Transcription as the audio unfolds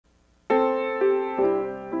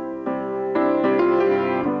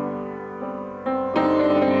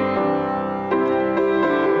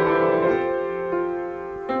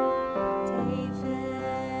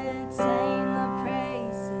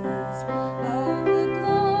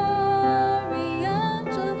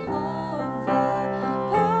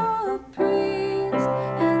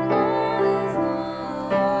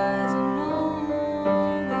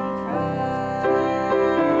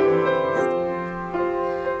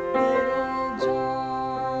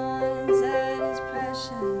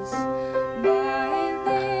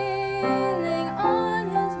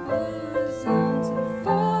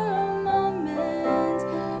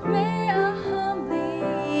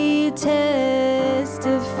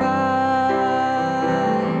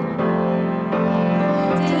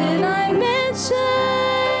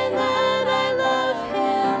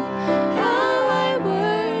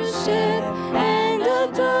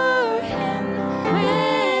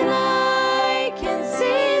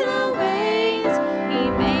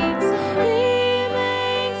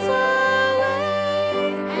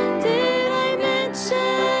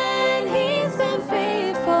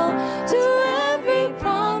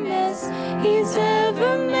He's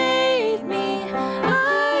ever made me.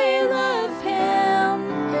 I love him.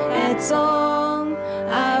 That's all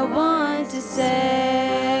I want to say.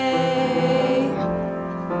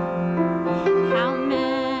 How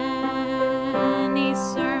many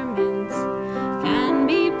sermons can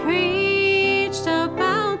be preached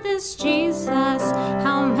about this Jesus?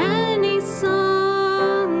 How many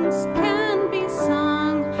songs can be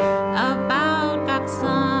sung about God's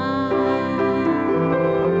Son?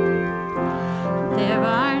 There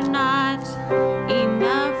are not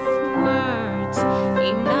enough words,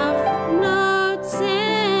 enough notes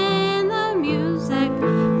in the music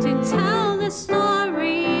to tell the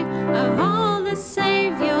story of all the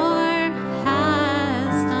Savior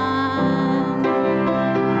has done.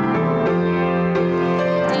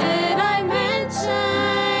 Did I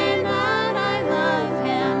mention that I love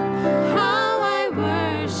him, how I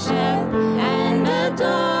worship and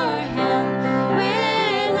adore him?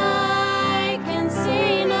 When I can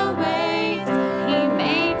see no way, he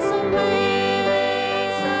makes a way.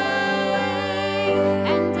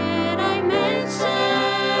 And did I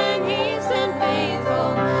mention he's been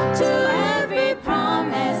faithful to every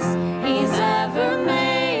promise he's ever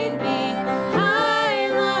made me? I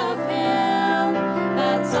love him,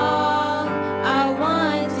 that's all I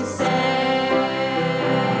want to say.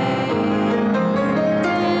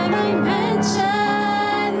 Did I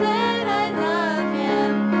mention that I love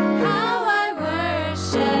him, how I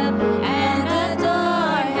worship and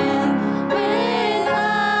adore him? When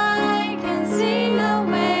I can see no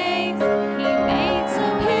ways, he makes a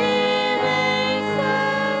way.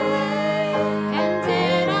 And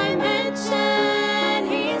did I mention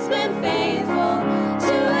he's been faithful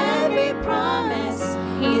to every promise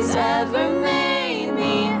he's ever made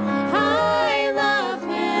me? I love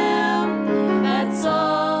him, that's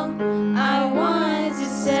all I want to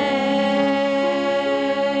say.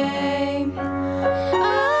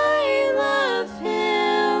 I love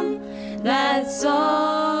him, that's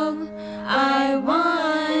all I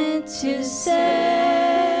want to say.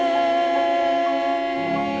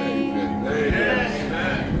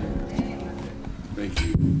 Thank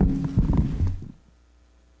you.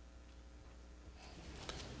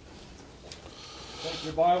 Take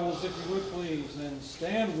your Bibles, if you would please, and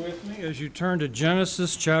stand with me as you turn to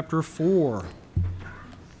Genesis chapter 4.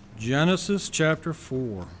 Genesis chapter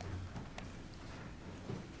 4.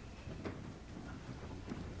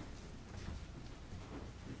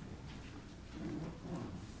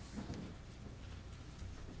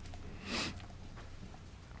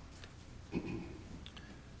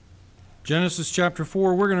 Genesis chapter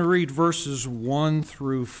 4, we're going to read verses 1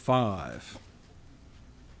 through 5.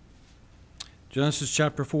 Genesis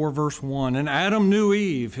chapter 4, verse 1. And Adam knew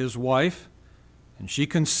Eve, his wife, and she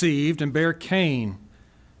conceived and bare Cain,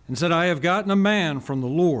 and said, I have gotten a man from the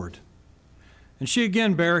Lord. And she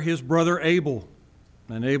again bare his brother Abel.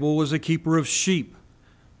 And Abel was a keeper of sheep,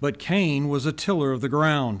 but Cain was a tiller of the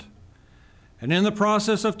ground. And in the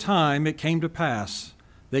process of time it came to pass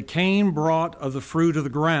that Cain brought of the fruit of the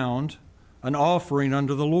ground an offering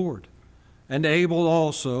unto the Lord. And Abel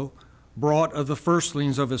also brought of the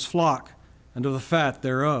firstlings of his flock, and of the fat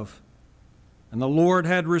thereof. And the Lord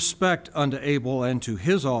had respect unto Abel and to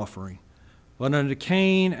his offering, but unto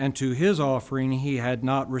Cain and to his offering he had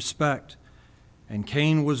not respect. And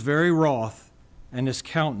Cain was very wroth, and his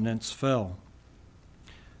countenance fell.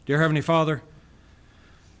 Dear Heavenly Father,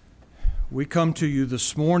 we come to you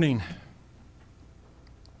this morning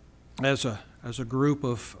as a group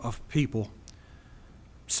of people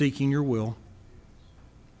seeking your will,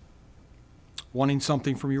 wanting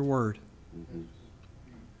something from your word.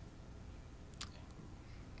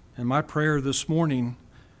 And my prayer this morning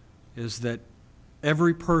is that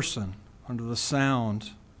every person under the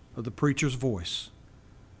sound of the preacher's voice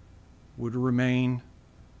would remain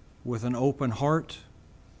with an open heart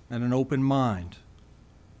and an open mind,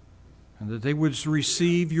 and that they would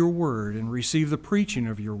receive your word and receive the preaching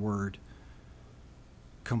of your word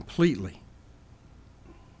completely.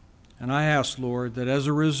 And I ask, Lord, that as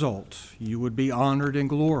a result, you would be honored and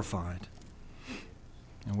glorified.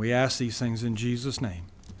 And we ask these things in Jesus' name.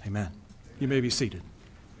 Amen. You may be seated.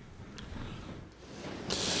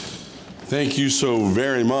 Thank you so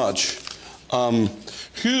very much.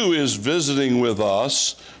 Who is visiting with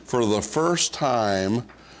us for the first time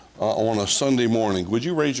on a Sunday morning? Would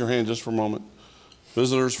you raise your hand just for a moment?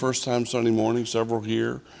 Visitors, first time Sunday morning, several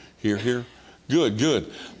here.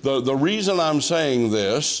 Good. The reason I'm saying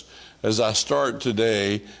this as I start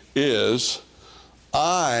today is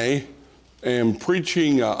I am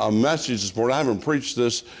preaching a message this morning. I haven't preached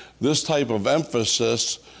this type of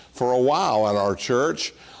emphasis for a while at our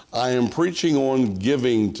church. I am preaching on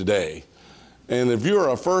giving today. And if you're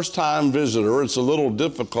a first-time visitor, it's a little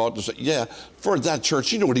difficult to say, yeah, for that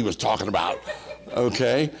church, you know what he was talking about.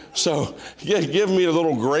 Okay, so yeah, give me a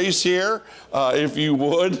little grace here, if you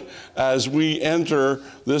would, as we enter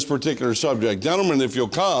this particular subject. Gentlemen, if you'll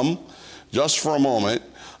come just for a moment,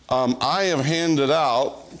 I have handed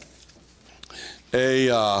out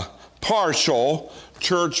a partial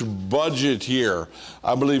church budget here.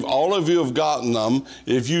 I believe all of you have gotten them.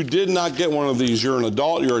 If you did not get one of these, you're an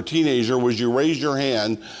adult, you're a teenager, would you raise your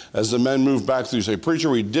hand as the men move back through? Say, preacher,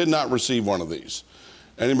 we did not receive one of these.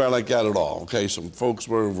 Anybody like that at all? Okay, some folks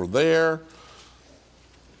were over there.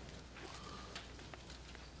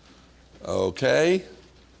 Okay.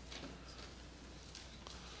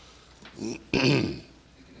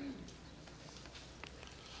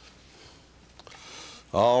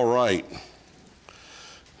 All right.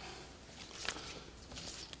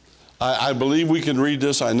 I believe we can read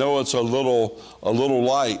this. I know it's a little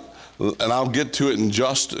light, and I'll get to it in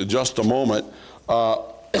just a moment.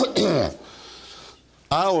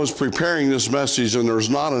 I was preparing this message, and there's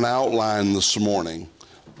not an outline this morning.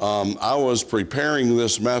 I was preparing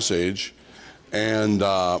this message, and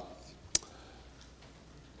I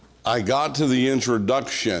got to the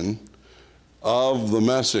introduction of the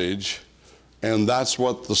message, and that's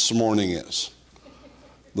what this morning is.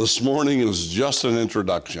 This morning is just an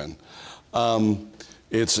introduction.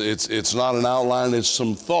 It's not an outline, it's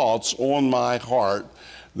some thoughts on my heart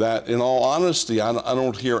that, in all honesty, I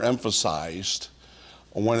don't hear emphasized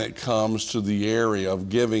when it comes to the area of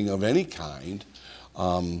giving of any kind.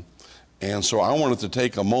 And so I wanted to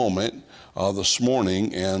take a moment this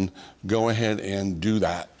morning and go ahead and do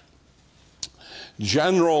that.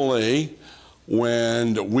 Generally,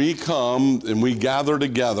 when we come and we gather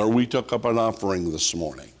together, we took up an offering this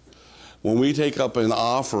morning. When we take up an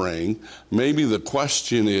offering, maybe the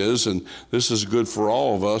question is, and this is good for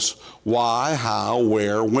all of us, why, how,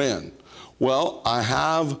 where, when? Well, I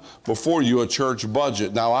have before you a church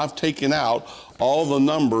budget. Now, I've taken out all the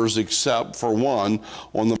numbers except for one.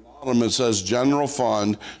 On the bottom it says general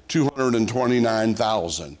fund,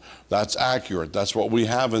 $229,000. That's accurate. That's what we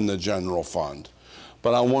have in the general fund.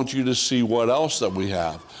 But I want you to see what else that we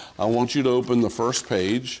have. I want you to open the first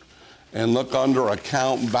page and look under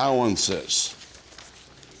account balances.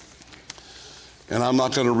 And I'm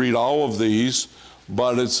not going to read all of these,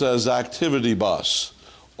 but it says activity bus,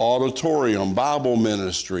 auditorium, Bible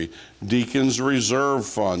ministry, Deacons Reserve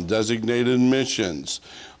Fund, designated missions,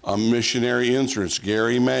 missionary entrance,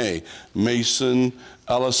 Gary May, Mason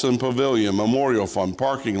Ellison Pavilion, Memorial Fund,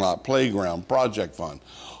 parking lot, playground, project fund.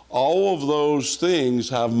 All of those things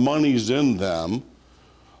have monies in them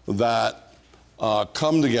that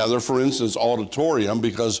come together. For instance, auditorium,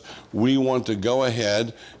 because we want to go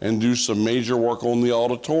ahead and do some major work on the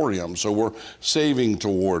auditorium. So we're saving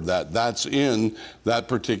toward that. That's in that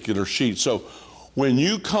particular sheet. So when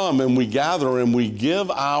you come and we gather and we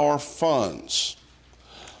give our funds,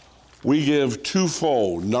 we give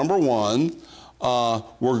twofold. Number one,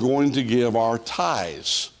 we're going to give our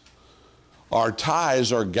tithes. Our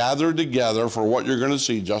tithes are gathered together for what you're going to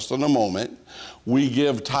see just in a moment. We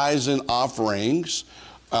give tithes and offerings.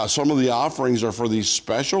 Some of the offerings are for these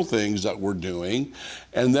special things that we're doing.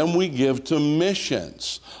 And then we give to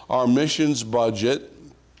missions. Our missions budget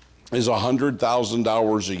is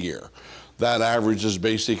 $100,000 a year. That averages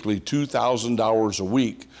basically $2,000 a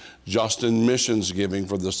week just in missions giving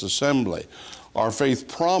for this assembly. Our faith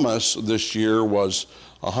promise this year was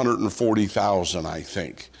 $140,000, I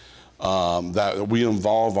think. That we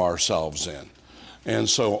involve ourselves in. And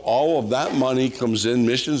so all of that money comes in,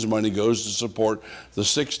 missions money goes to support the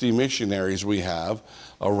 60 missionaries we have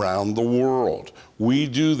around the world. We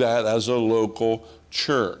do that as a local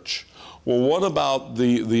church. Well, what about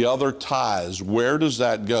the other tithes? Where does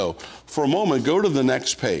that go? For a moment, go to the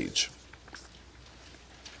next page.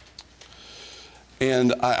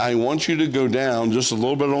 And I want you to go down just a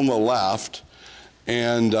little bit on the left,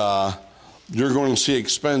 and you're going to see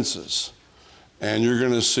expenses, and you're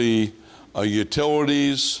going to see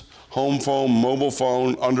utilities, home phone, mobile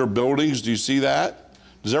phone, under buildings. Do you see that?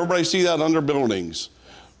 Does everybody see that under buildings?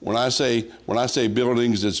 When I say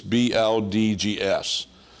buildings, it's BLDGS.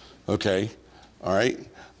 Okay, all right.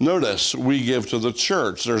 Notice we give to the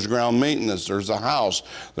church. There's ground maintenance, there's a house,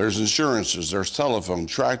 there's insurances, there's telephone,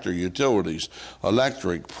 tractor, utilities,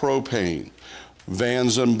 electric, propane,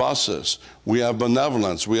 vans and buses. We have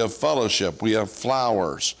benevolence, we have fellowship, we have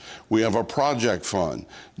flowers, we have a project fund.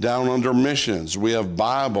 Down under missions, we have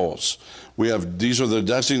Bibles. We have, these are the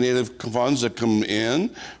designated funds that come in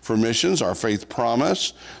for missions, our faith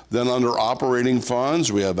promise. Then under operating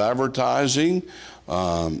funds, we have advertising,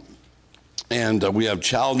 And we have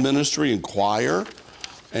child ministry and choir.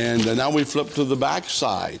 And now we flip to the back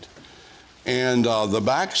side. And the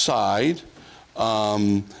back side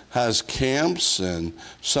has camps and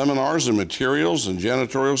seminars and materials and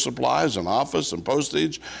janitorial supplies and office and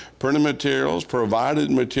postage, printed materials,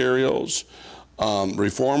 provided materials,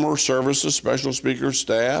 reformer services, special speakers,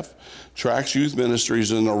 staff, Tracks Youth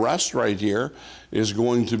Ministries. And the rest right here is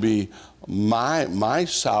going to be my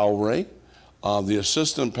salary, the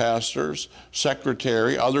assistant pastors,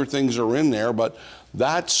 secretary, other things are in there, but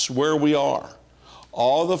that's where we are.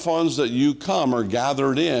 All the funds that you come are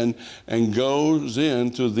gathered in and goes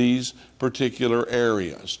into these particular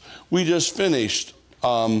areas. We just finished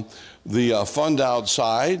the fund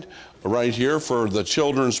outside right here for the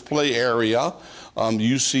children's play area.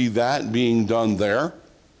 You see that being done there.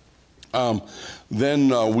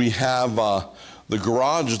 Then we have the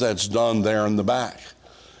garage that's done there in the back.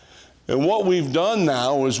 And what we've done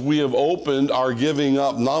now is we have opened our giving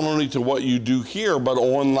up not only to what you do here, but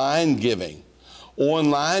online giving.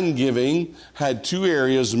 Online giving had two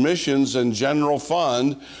areas, missions and general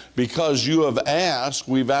fund. Because you have asked,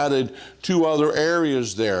 we've added two other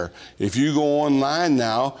areas there. If you go online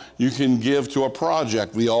now, you can give to a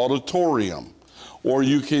project, the auditorium, or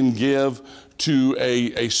you can give to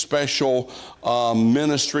a special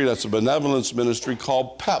ministry, that's a benevolence ministry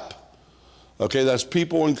called PEP. Okay, that's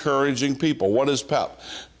people encouraging people. What is PEP?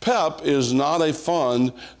 PEP is not a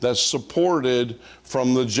fund that's supported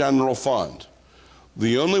from the general fund.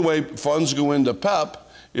 The only way funds go into PEP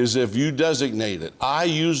is if you designate it. I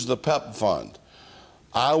use the PEP fund.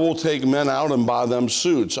 I will take men out and buy them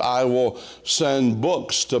suits. I will send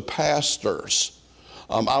books to pastors.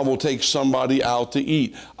 I will take somebody out to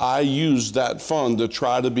eat. I use that fund to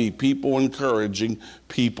try to be people encouraging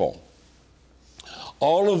people.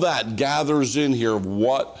 All of that gathers in here of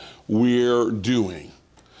what we're doing.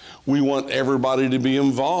 We want everybody to be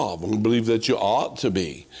involved. We believe that you ought to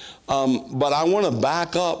be. But I want to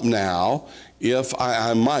back up now, if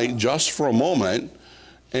I might, just for a moment,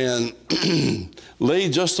 and lay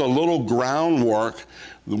just a little groundwork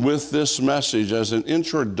with this message as an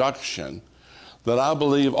introduction that I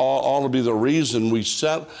believe ought to be the reason we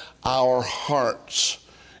set our hearts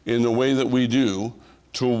in the way that we do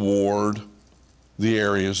toward the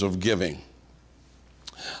areas of giving.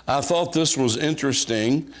 I thought this was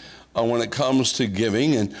interesting when it comes to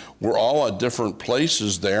giving, and we're all at different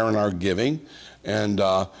places there in our giving, and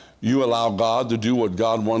you allow God to do what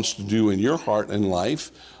God wants to do in your heart and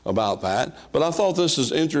life about that. But I thought this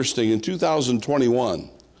is interesting. In 2021,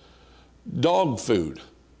 dog food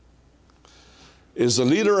is the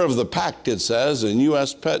leader of the pack, it says, in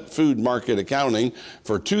U.S. pet food market accounting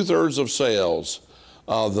for 2/3 of sales.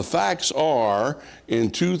 The facts are,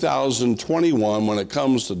 in 2021, when it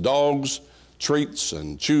comes to dogs, treats,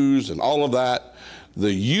 and chews, and all of that,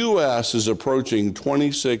 the U.S. is approaching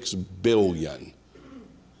 $26 billion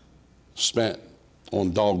spent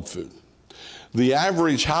on dog food. The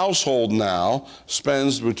average household now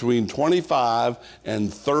spends between $25 and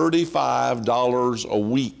 $35 a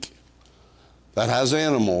week that has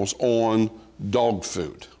animals on dog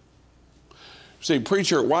food. Say,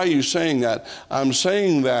 preacher, why are you saying that? I'm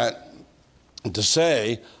saying that to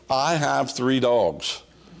say I have 3 dogs.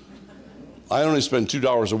 I only spend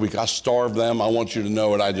 $2 a week. I starve them. I want you to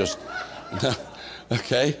know it. I just,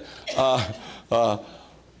 okay?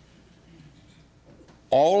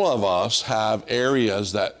 All of us have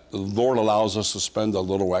areas that the Lord allows us to spend a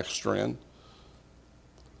little extra in.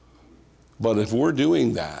 But if we're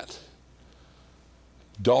doing that,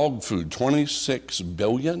 dog food, $26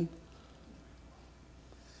 billion,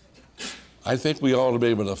 I think we ought to be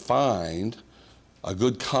able to find a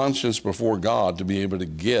good conscience before God to be able to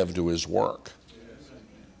give to His work.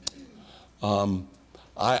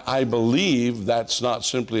 I believe that's not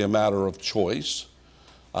simply a matter of choice.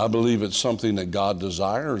 I believe it's something that God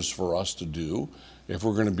desires for us to do if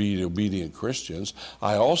we're going to be obedient Christians.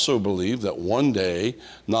 I also believe that one day,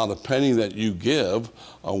 not a penny that you give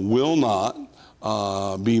will not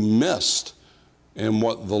be missed, and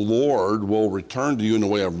what the Lord will return to you in the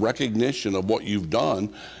way of recognition of what you've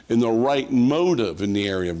done in the right motive in the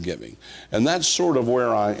area of giving. And that's sort of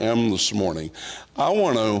where I am this morning. I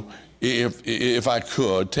want to, if I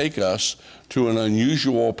could, take us to an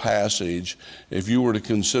unusual passage if you were to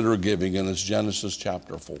consider giving, and it's Genesis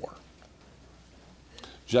chapter 4.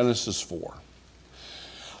 Genesis 4.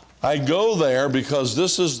 I go there because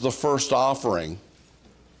this is the first offering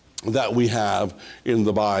that we have in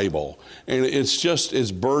the Bible. And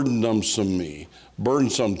it's burdensome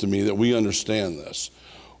to me that we understand this.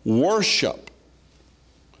 Worship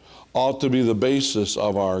ought to be the basis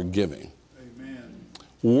of our giving. Amen.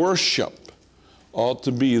 Worship ought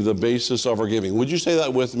to be the basis of our giving. Would you say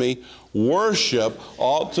that with me? Worship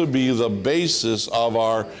ought to be the basis of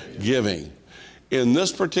our giving. In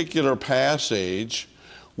this particular passage,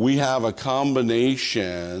 we have a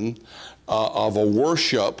combination of a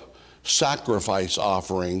worship sacrifice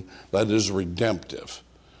offering that is redemptive.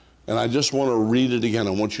 And I just want to read it again.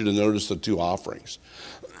 I want you to notice the two offerings.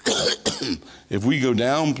 If we go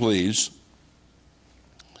down, please,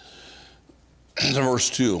 to verse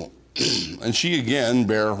 2. And she again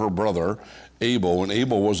bare her brother Abel, and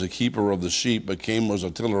Abel was a keeper of the sheep, but Cain was a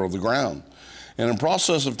tiller of the ground. And in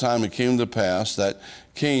process of time it came to pass that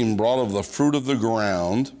Cain brought of the fruit of the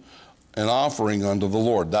ground an offering unto the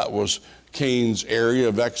Lord. That was Cain's area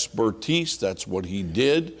of expertise. That's what he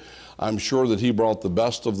did. I'm sure that he brought the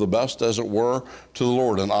best of the best, as it were, to the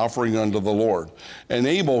Lord, an offering unto the Lord. And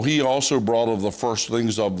Abel, he also brought of the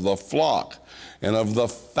firstlings of the flock and of the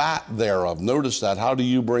fat thereof. Notice that. How do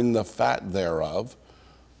you bring the fat thereof?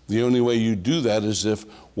 The only way you do that is if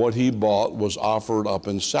what he bought was offered up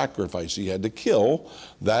in sacrifice. He had to kill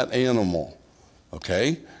that animal.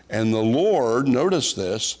 Okay? And the Lord, notice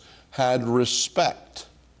this, had respect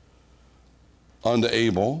unto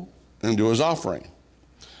Abel and to his offering.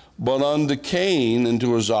 But unto Cain and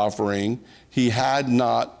to his offering he had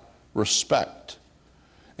not respect.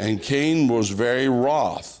 And Cain was very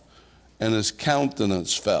wroth, and his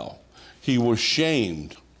countenance fell. He was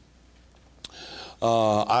shamed.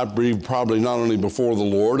 I believe probably not only before the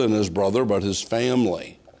Lord and his brother, but his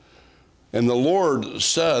family. And the Lord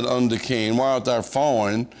said unto Cain, why art thou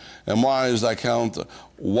fallen, and why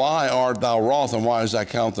art thou wroth, and why is thy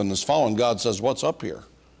countenance fallen? God says, what's up here?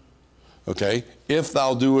 Okay, if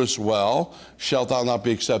thou doest well, shalt thou not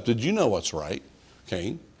be accepted? You know what's right,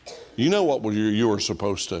 Cain. You know what you were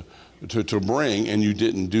supposed to bring, and you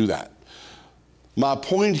didn't do that. My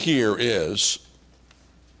point here is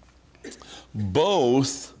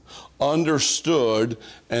both understood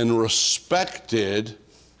and respected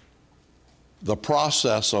the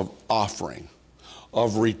process of offering,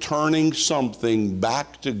 of returning something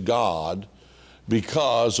back to God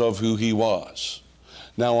because of who he was.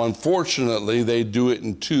 Now, unfortunately, they do it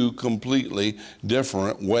in two completely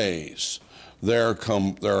different ways. They're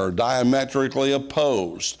diametrically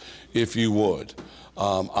opposed, if you would.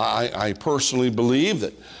 I personally believe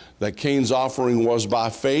that Cain's offering was by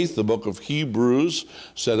faith. The book of Hebrews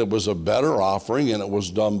said it was a better offering, and it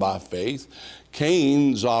was done by faith.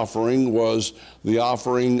 Cain's offering was the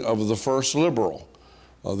offering of the first liberal,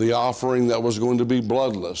 the offering that was going to be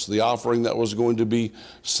bloodless, the offering that was going to be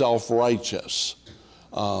self-righteous,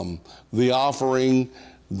 the offering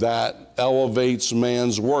that elevates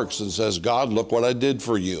man's works and says, God, look what I did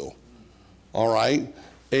for you. All right?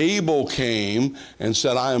 Abel came and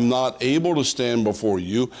said, I am not able to stand before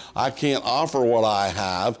you. I can't offer what I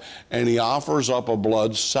have. And he offers up a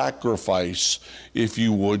blood sacrifice, if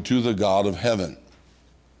you would, to the God of heaven.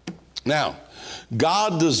 Now,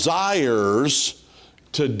 God desires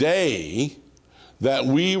today that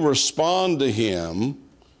we respond to him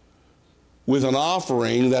with an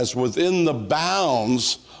offering that's within the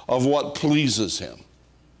bounds of what pleases him.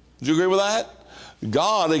 Do you agree with that?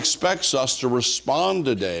 God expects us to respond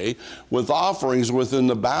today with offerings within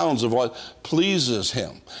the bounds of what pleases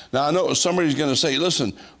him. Now, I know somebody's going to say,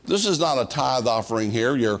 listen, this is not a tithe offering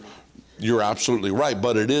here. You're absolutely right,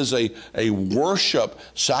 but it is a worship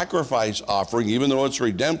sacrifice offering, even though it's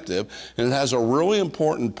redemptive, and it has a really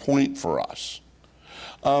important point for us.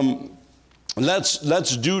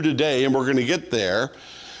 Let's do today, and we're going to get there.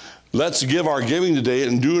 Let's give our giving today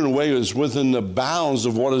and do it in a way that's within the bounds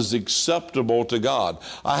of what is acceptable to God.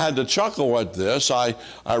 I had to chuckle at this. I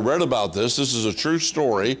read about this. This is a true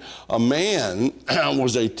story. A man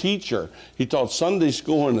was a teacher. He taught Sunday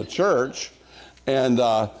school in the church, and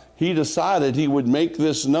he decided he would make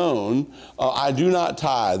this known. I do not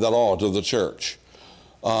tithe at all to the church.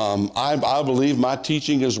 I believe my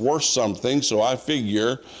teaching is worth something, so I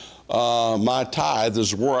figure my tithe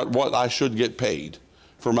is worth what I should get paid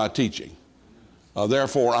for my teaching.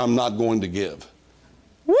 Therefore, I'm not going to give.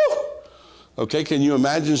 Woo! Okay, can you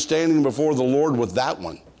imagine standing before the Lord with that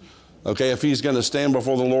one? Okay, if he's going to stand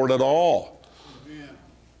before the Lord at all.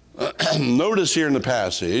 Notice here in the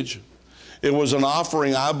passage, it was an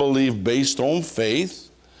offering, I believe, based on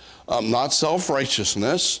faith, not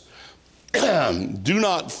self-righteousness. Do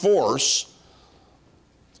not force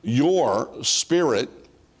your spirit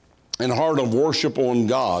and heart of worship on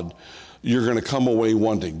God. You're going to come away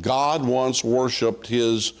wanting. God once worshiped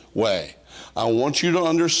his way. I want you to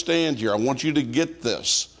understand here, I want you to get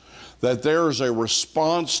this, that there is a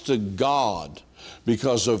response to God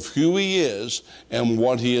because of who he is and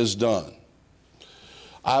what he has done.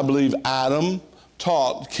 I believe Adam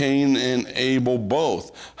taught Cain and Abel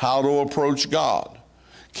both how to approach God.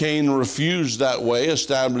 Cain refused that way,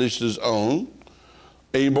 established his own.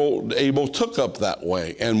 Abel took up that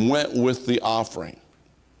way and went with the offering.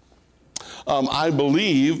 I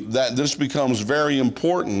believe that this becomes very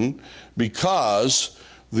important because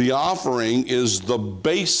the offering is the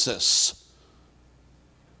basis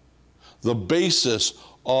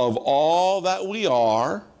of all that we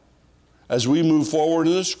are as we move forward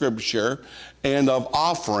in the Scripture, and of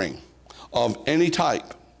offering of any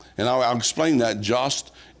type. And I'll explain that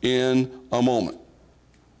just in a moment.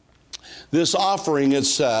 This offering, it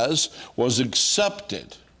says, was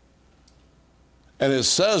accepted. And it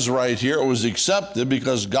says right here it was accepted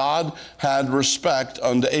because God had respect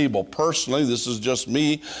unto Abel. Personally, this is just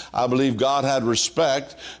me. I believe God had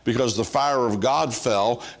respect because the fire of God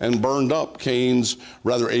fell and burned up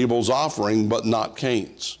Abel's offering, but not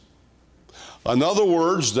Cain's. In other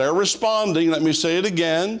words, they're responding, let me say it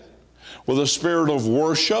again, with a spirit of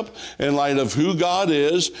worship in light of who God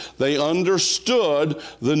is. They understood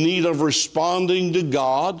the need of responding to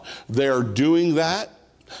God. They're doing that.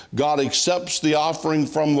 God accepts the offering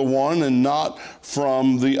from the one and not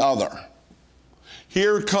from the other.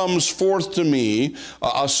 Here comes forth to me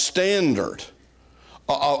a standard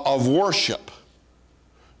of worship.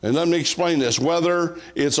 And let me explain this. Whether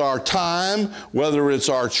it's our time, whether it's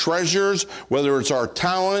our treasures, whether it's our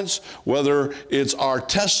talents, whether it's our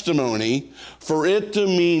testimony, for it to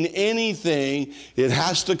mean anything, it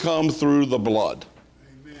has to come through the blood.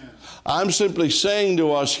 I'm simply saying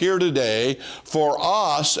to us here today, for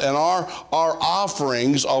us and our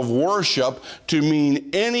offerings of worship to mean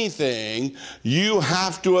anything, you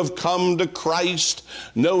have to have come to Christ,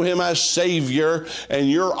 know Him as Savior, and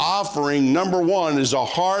your offering, number one, is a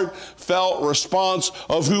heartfelt response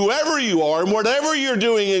of whoever you are and whatever you're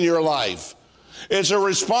doing in your life. It's a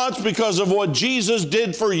response because of what Jesus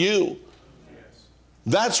did for you.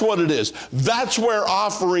 That's what it is. That's where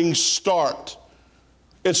offerings start.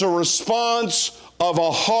 It's a response of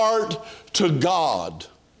a heart to God.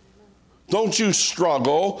 Don't you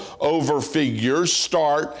struggle over figures.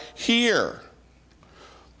 Start here.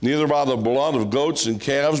 Neither by the blood of goats and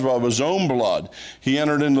calves, but by his own blood, he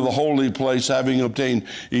entered into the holy place, having obtained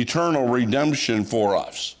eternal redemption for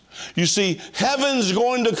us. You see, heaven's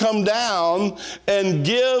going to come down and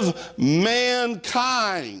give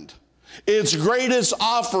mankind its greatest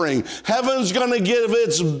offering. Heaven's going to give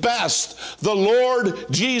its best, the Lord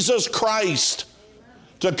Jesus Christ,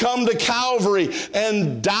 to come to Calvary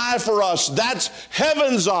and die for us. That's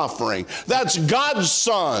heaven's offering. That's God's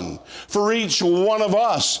Son for each one of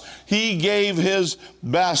us. He gave His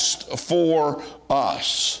best for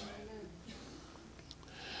us.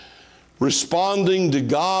 Responding to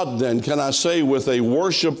God, then, can I say, with a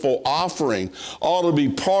worshipful offering ought to be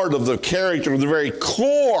part of the character, the very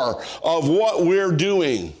core of what we're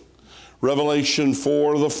doing. Revelation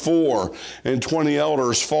 4, the 4 and 20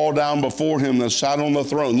 elders fall down before Him that sat on the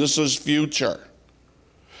throne. This is future.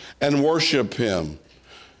 And worship Him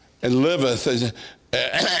and liveth,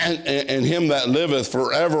 and Him that liveth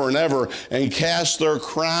forever and ever, and cast their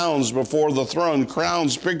crowns before the throne.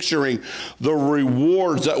 Crowns picturing the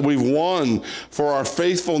rewards that we've won for our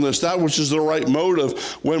faithfulness, that which is the right motive.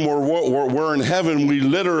 When we're in heaven, we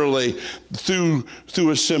literally, through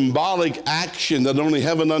a symbolic action that only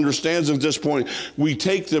heaven understands at this point, we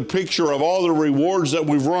take the picture of all the rewards that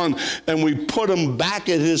we've won and we put them back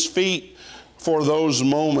at His feet for those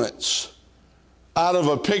moments, out of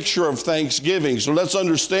a picture of thanksgiving. So let's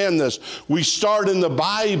understand this. We start in the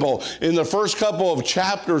Bible, in the first couple of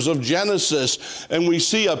chapters of Genesis, and we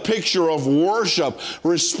see a picture of worship,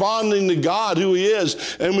 responding to God, who He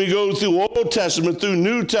is. And we go through Old Testament, through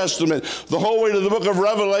New Testament, the whole way to the book of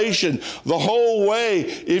Revelation, the whole way,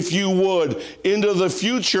 if you would, into the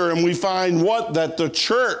future. And we find what? That the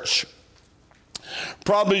church,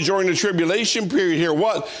 probably during the tribulation period here,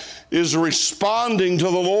 what? Is responding to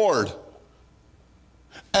the Lord.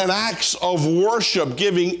 And acts of worship,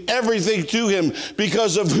 giving everything to Him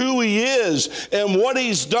because of who He is and what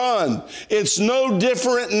He's done. It's no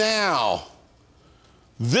different now.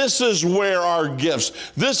 This is where our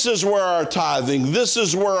gifts, this is where our tithing, this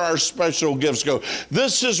is where our special gifts go.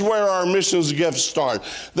 This is where our missions gifts start.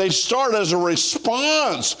 They start as a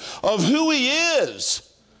response of who He is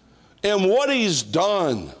and what He's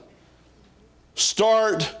done.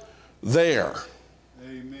 Start there.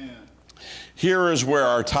 Amen. Here is where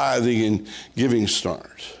our tithing and giving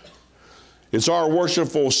starts. It's our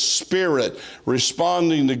worshipful spirit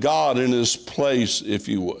responding to God in His place, if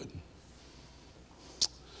you would.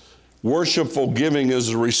 Worshipful giving is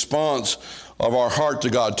a response of our heart to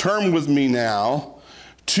God. Turn with me now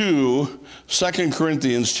to 2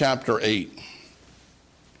 Corinthians chapter 8.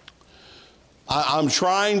 I'm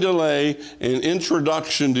trying to lay an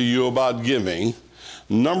introduction to you about giving.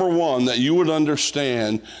 Number one, that you would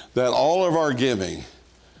understand that all of our giving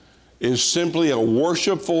is simply a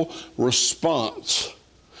worshipful response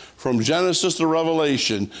from Genesis to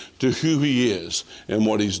Revelation to who he is and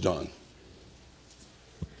what he's done.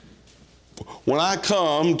 When I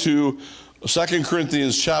come to 2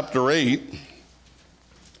 Corinthians chapter 8,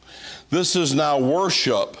 this is now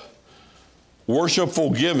worshipful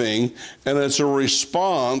giving, and it's a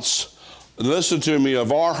response, listen to me,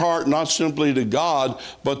 of our heart, not simply to God,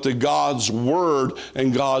 but to God's word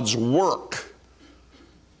and God's work.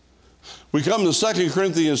 We come to 2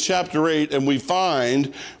 Corinthians chapter 8, and we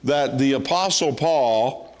find that the Apostle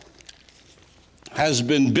Paul has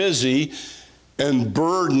been busy and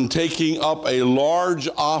burdened taking up a large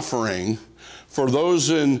offering for those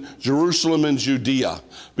in Jerusalem and Judea,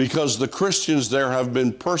 because the Christians there have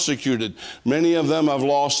been persecuted. Many of them have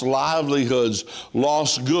lost livelihoods,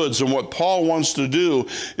 lost goods, and what Paul wants to do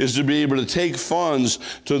is to be able to take funds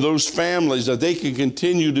to those families that they can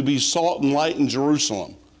continue to be salt and light in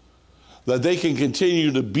Jerusalem, that they can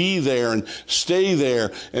continue to be there and stay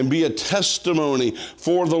there and be a testimony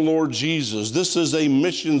for the Lord Jesus. This is a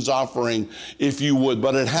missions offering, if you would,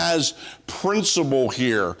 but it has principle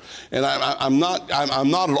here. And I'm not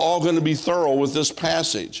at all going to be thorough with this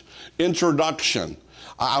passage. Introduction.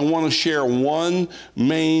 I want to share one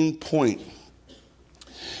main point.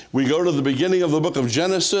 We go to the beginning of the book of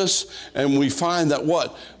Genesis, and we find that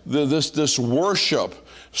what? This worship,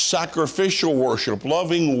 sacrificial worship,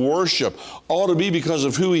 loving worship, ought to be because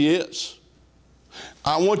of who he is.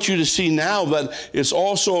 I want you to see now that it's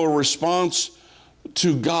also a response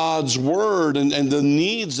to God's word and the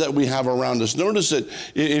needs that we have around us. Notice that,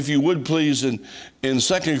 if you would please, in 2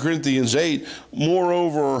 Corinthians 8,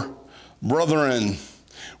 moreover, brethren,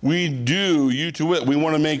 we do, you to wit, we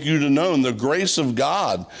want to make you to known the grace of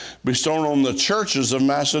God bestowed on the churches of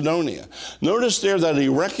Macedonia. Notice there that he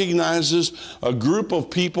recognizes a group of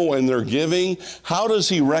people and their giving. How does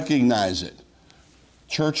he recognize it?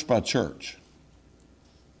 Church by church.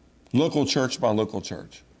 Local church by local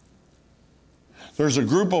church. There's a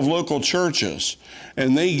group of local churches,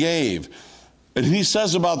 and they gave. And he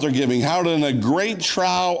says about their giving, how in a great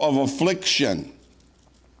trial of affliction,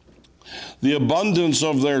 the abundance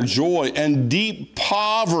of their joy and deep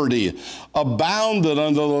poverty abounded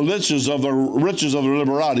under the riches of the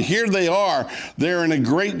liberality. Here they are. They're in a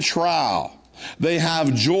great trial. They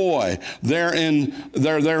have joy. They're in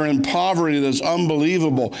poverty that's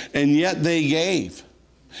unbelievable, and yet they gave.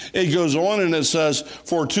 It goes on and it says,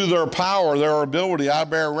 for to their power, their ability, I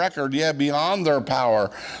bear record, yet beyond their power,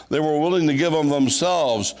 they were willing to give of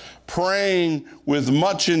themselves, praying with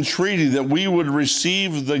much entreaty that we would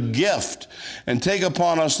receive the gift and take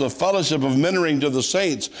upon us the fellowship of ministering to the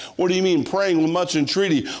saints. What do you mean praying with much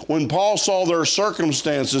entreaty? When Paul saw their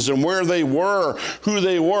circumstances and where they were, who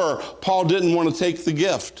they were, Paul didn't want to take the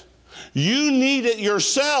gift. You need it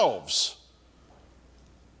yourselves.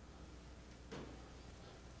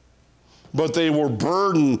 But they were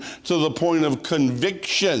burdened to the point of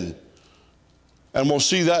conviction. And we'll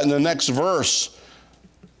see that in the next verse.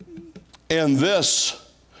 And this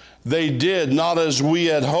they did not as we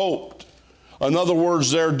had hoped. In other words,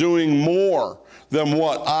 they're doing more than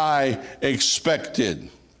what I expected.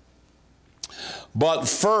 But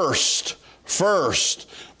first,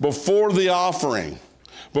 before the offering,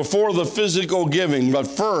 before the physical giving, but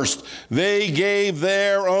first they gave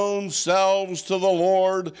their own selves to the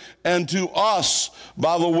Lord and to us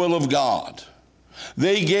by the will of God.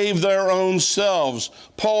 They gave their own selves.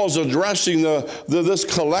 Paul's addressing this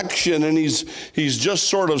collection, and he's just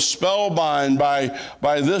sort of spellbound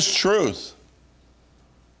by this truth.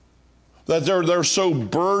 That they're so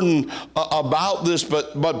burdened about this,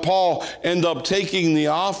 but Paul ended up taking the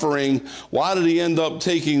offering. Why did he end up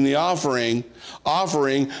taking the offering?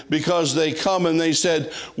 Because they come and they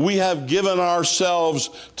said, we have given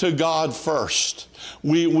ourselves to God first.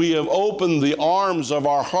 We have opened the arms of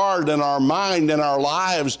our heart and our mind and our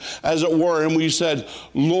lives, as it were, and we said,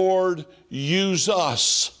 Lord, use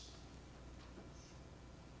us.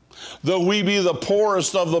 Though we be the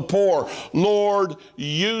poorest of the poor, Lord,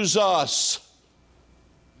 use us.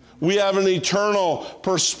 We have an eternal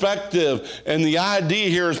perspective. And the idea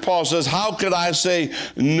here, as Paul says, how could I say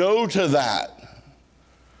no to that?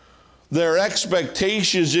 Their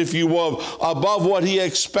expectations, if you will, above what he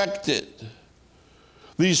expected.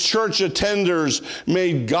 These church attenders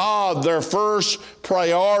made God their first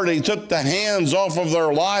priority, took the hands off of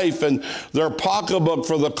their life and their pocketbook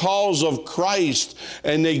for the cause of Christ,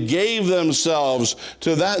 and they gave themselves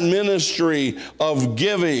to that ministry of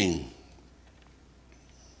giving.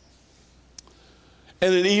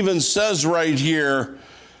 And it even says right here,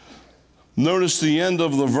 notice the end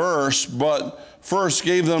of the verse, but first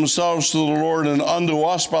gave themselves to the Lord and unto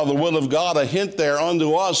us by the will of God. A hint there,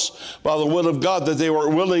 unto us by the will of God, that they were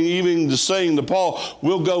willing even to saying to Paul,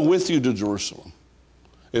 we'll go with you to Jerusalem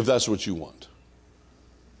if that's what you want.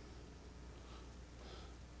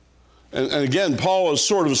 And again, Paul's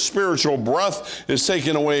sort of spiritual breath is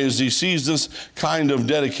taken away as he sees this kind of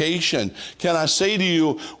dedication. Can I say to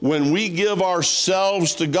you, when we give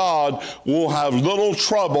ourselves to God, we'll have little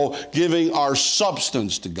trouble giving our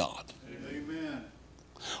substance to God. Amen.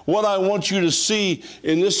 What I want you to see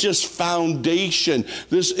in this just foundation,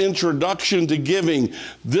 this introduction to giving,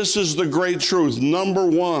 this is the great truth. Number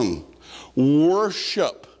one,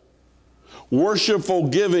 worship. Worshipful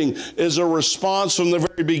giving is a response from the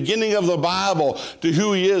very beginning of the Bible to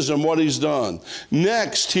who he is and what he's done.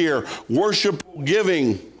 Next here, worshipful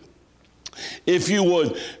giving, if you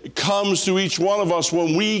would, comes to each one of us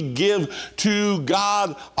when we give to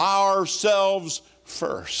God ourselves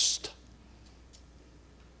first.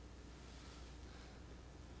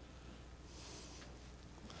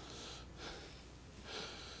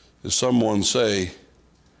 As someone say,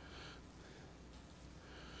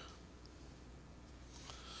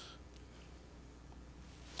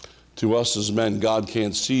 to us as men, God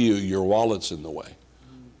can't see you, your wallet's in the way.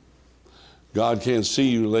 God can't see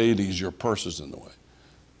you, ladies, your purse is in the way.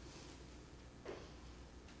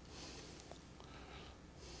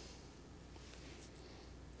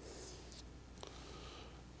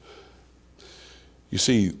 You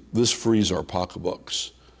see, this frees our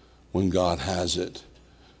pocketbooks when God has it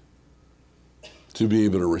to be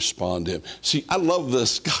able to respond to him. See, I love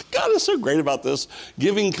this. God is so great about this.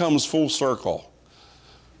 Giving comes full circle.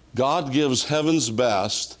 God gives heaven's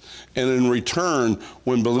best, and in return,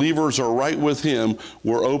 when believers are right with him,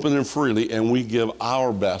 we're open and freely, and we give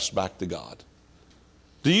our best back to God.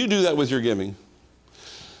 Do you do that with your giving?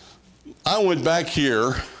 I went back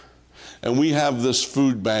here, and we have this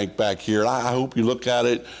food bank back here. I hope you look at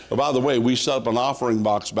it. Oh, by the way, we set up an offering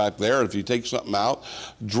box back there. If you take something out,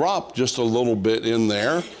 drop just a little bit in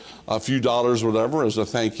there, a few dollars, whatever, as a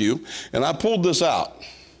thank you. And I pulled this out.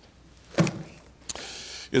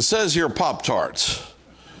 It says here Pop-Tarts,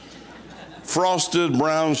 frosted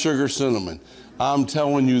brown sugar cinnamon. I'm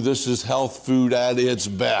telling you, this is health food at its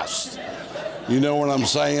best. You know what I'm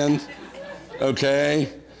saying?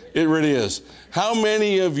 Okay? It really is. How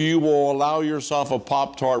many of you will allow yourself a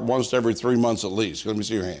Pop-Tart once every 3 months at least? Let me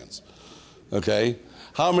see your hands. Okay?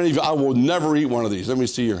 How many of you, I will never eat one of these. Let me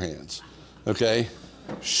see your hands. Okay?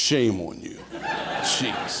 Shame on you.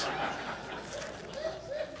 Jeez.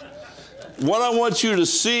 What I want you to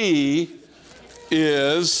see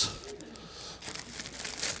is,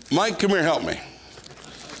 Mike, come here, help me.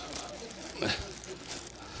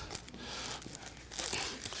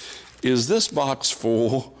 Is this box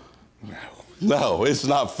full? No, it's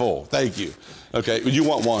not full. Thank you. Okay, you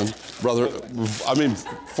want one, brother? I mean,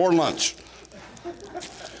 for lunch.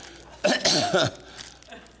 The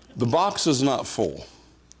box is not full.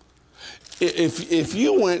 If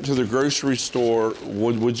you went to the grocery store,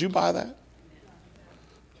 would you buy that?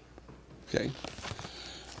 Okay.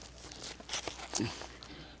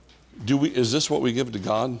 Is this what we give to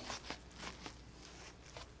God?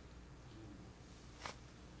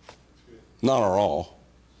 Not our all.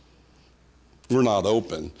 We're not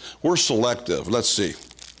open. We're selective. Let's see.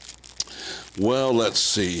 Well, let's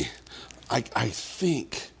see. I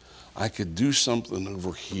think I could do something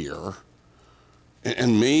over here.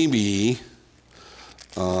 And maybe,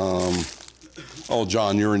 oh,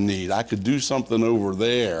 John, you're in need. I could do something over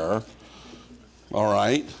there. All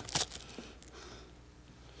right.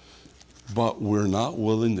 But we're not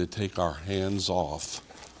willing to take our hands off.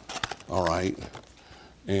 All right.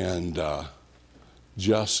 And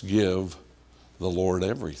just give the Lord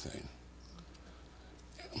everything.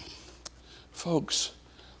 Folks,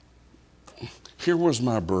 here was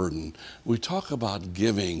my burden. We talk about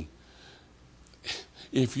giving.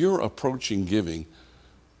 If you're approaching giving,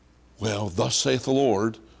 well, thus saith the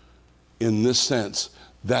Lord, in this sense,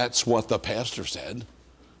 that's what the pastor said.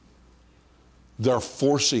 They're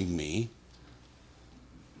forcing me.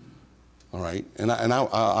 All right, and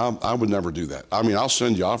I would never do that. I mean, I'll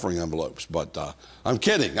send you offering envelopes, but I'm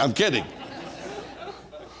kidding.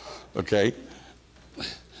 Okay?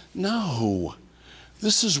 No,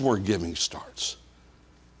 this is where giving starts.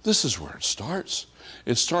 This is where it starts.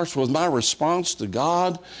 It starts with my response to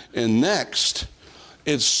God, and next,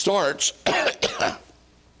 it starts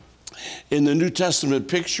in the New Testament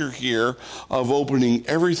picture here of opening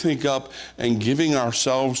everything up and giving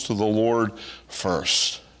ourselves to the Lord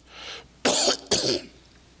first.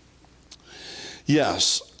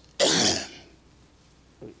 Yes,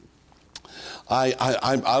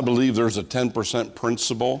 I believe there's a 10%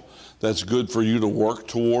 principle that's good for you to work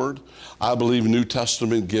toward. I believe New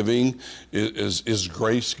Testament giving is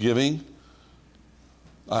grace giving.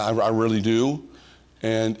 I really do.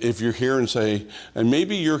 And if you're here and say, and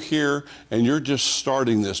maybe you're here and you're just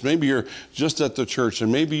starting this, maybe you're just at the church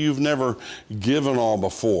and maybe you've never given all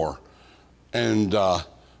before. And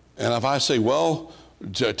if I say, well,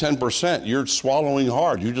 10%, you're swallowing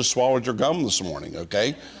hard. You just swallowed your gum this morning,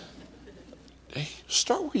 okay? Hey,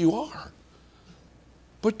 start where you are.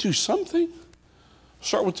 But do something.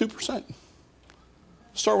 Start with 2%.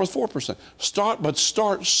 Start with 4%.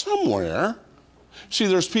 Start somewhere. See,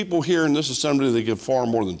 there's people here in this assembly that give far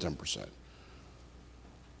more than 10%.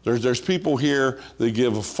 There's people here that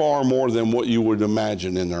give far more than what you would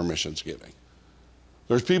imagine in their missions giving.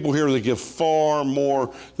 There's people here that give far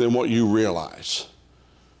more than what you realize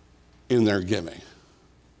in their giving.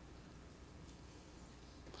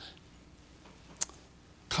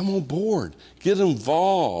 Come on board. Get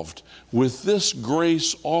involved with this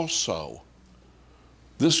grace also.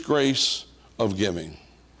 This grace of giving.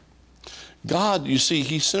 God, you see,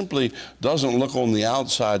 he simply doesn't look on the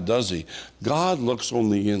outside, does he? God looks on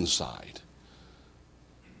the inside.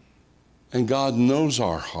 And God knows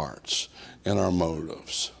our hearts and our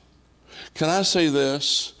motives. Can I say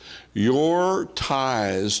this? Your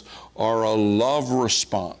tithes are a love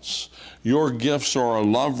response. Your gifts are a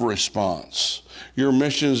love response. Your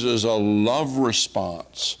missions is a love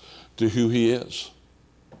response to who he is.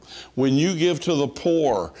 When you give to the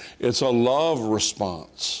poor, it's a love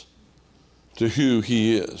response to who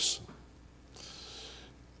he is.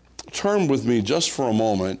 Turn with me just for a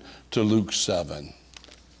moment to Luke 7.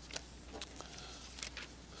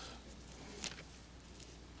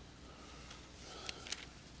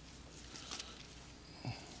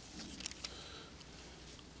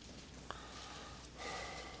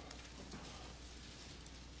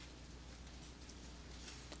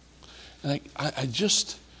 And I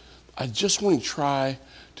just want to try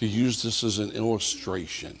to use this as an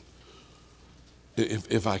illustration,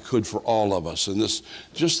 if I could, for all of us, and this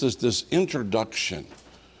introduction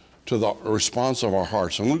to the response of our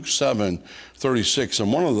hearts. In Luke 7:36,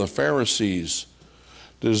 and one of the Pharisees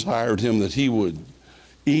desired him that he would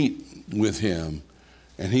eat with him,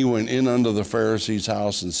 and he went in unto the Pharisee's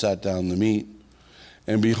house and sat down to meat.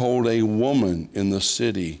 And behold, a woman in the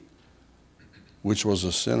city, which was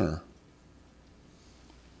a sinner,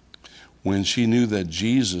 when she knew that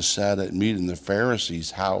Jesus sat at meat in the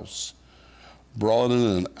Pharisee's house, brought in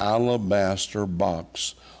an alabaster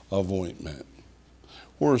box of ointment.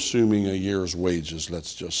 We're assuming a year's wages,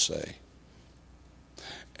 let's just say.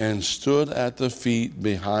 And stood at the feet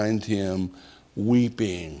behind him,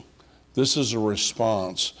 weeping. This is a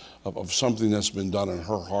response of something that's been done in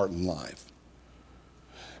her heart and life.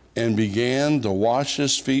 And began to wash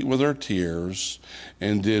his feet with her tears,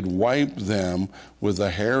 and did wipe them with the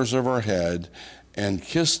hairs of her head, and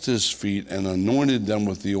kissed his feet, and anointed them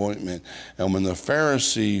with the ointment. And when the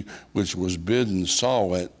Pharisee which was bidden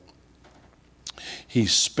saw it, he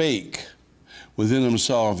spake within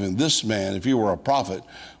himself, and this man, if he were a prophet,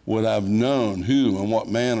 would have known who and what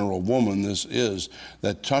manner of woman this is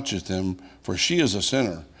that toucheth him, for she is a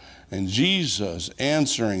sinner. And Jesus,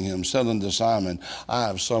 answering him, said unto Simon, I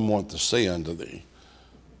have somewhat to say unto thee.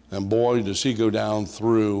 And boy, does he go down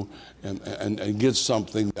through and get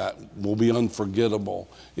something that will be unforgettable,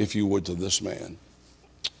 if you would, to this man.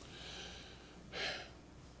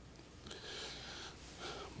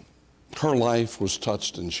 Her life was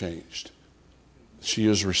touched and changed. She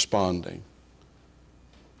is responding.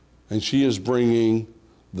 And she is bringing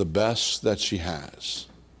the best that she has.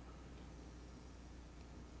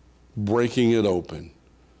 Breaking it open,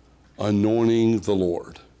 anointing the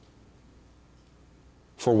Lord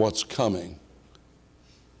for what's coming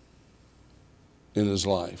in his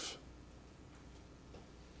life.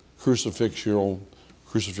 Crucifixion,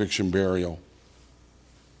 burial.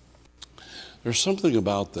 There's something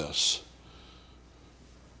about this.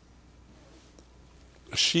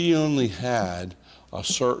 She only had a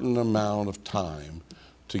certain amount of time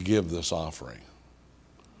to give this offering.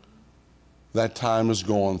 That time is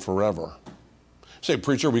gone forever. Say,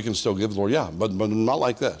 preacher, we can still give the Lord. Yeah, but not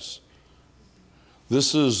like this.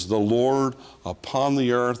 This is the Lord upon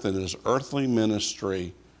the earth in his earthly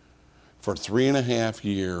ministry for 3.5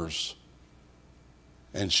 years,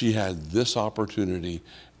 And she had this opportunity,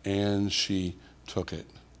 and she took it.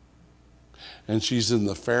 And she's in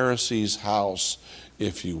the Pharisee's house,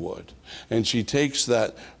 if you would. And she takes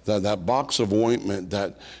that box of ointment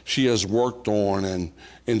that she has worked on and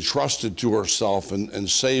entrusted to herself and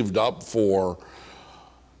saved up for,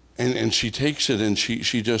 and she takes it and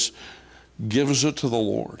she just gives it to the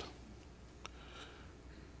Lord.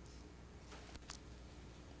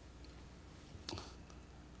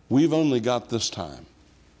 We've only got this time.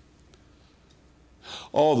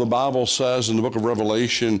 Oh, the Bible says in the book of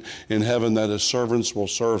Revelation in heaven that his servants will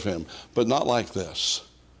serve him, but not like this,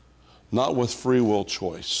 not with free will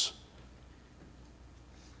choice.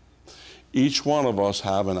 Each one of us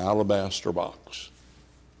have an alabaster box,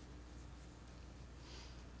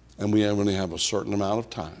 and we only have a certain amount of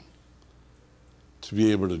time to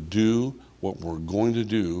be able to do what we're going to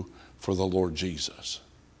do for the Lord Jesus.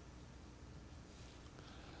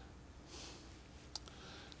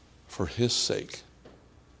 For his sake.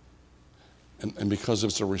 And because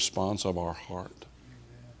it's a response of our heart.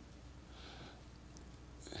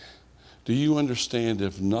 Do you understand,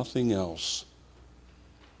 if nothing else,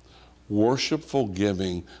 worshipful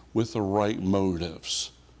giving with the right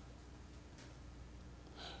motives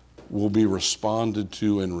will be responded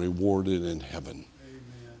to and rewarded in heaven?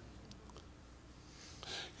 Amen.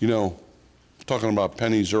 You know, talking about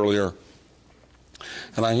pennies earlier,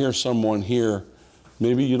 and I hear someone here,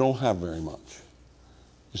 maybe you don't have very much.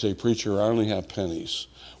 You say, preacher, I only have pennies.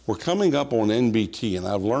 We're coming up on NBT, and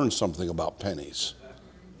I've learned something about pennies.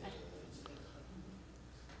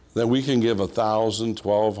 That we can give $1,000,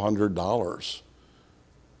 $1,200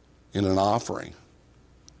 in an offering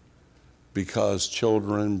because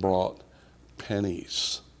children brought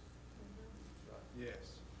pennies. Yes.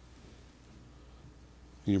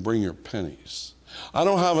 You bring your pennies. I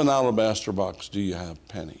don't have an alabaster box. Do you have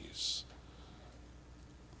pennies?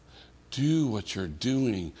 Do what you're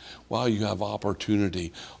doing while you have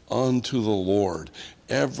opportunity unto the Lord.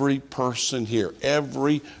 Every person here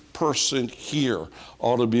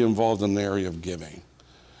ought to be involved in the area of giving.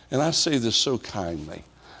 And I say this so kindly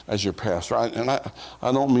as your pastor. I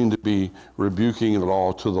don't mean to be rebuking at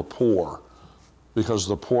all to the poor, because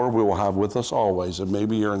the poor we will have with us always, and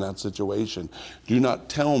maybe you're in that situation. Do not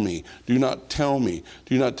tell me,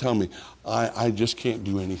 I just can't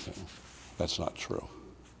do anything. That's not true.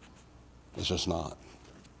 It's just not.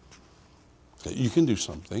 Okay, you can do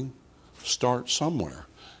something. Start somewhere.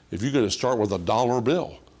 If you're going to start with a dollar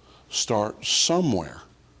bill, start somewhere.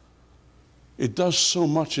 It does so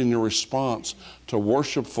much in your response to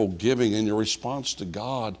worshipful giving and your response to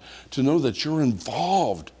God to know that you're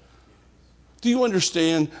involved. Do you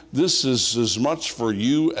understand this is as much for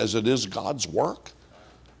you as it is God's work?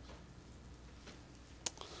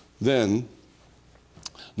 Then,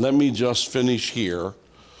 let me just finish here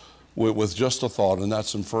with just a thought, and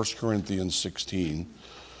that's in 1 Corinthians 16.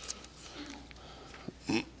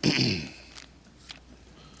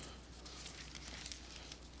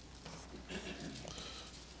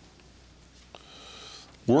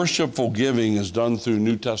 Worshipful giving is done through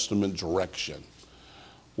New Testament direction.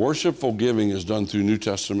 Worshipful giving is done through New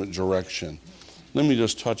Testament direction. Let me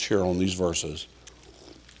just touch here on these verses.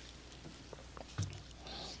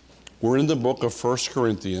 We're in the book of 1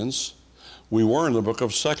 Corinthians. We were in the book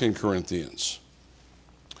of 2 Corinthians.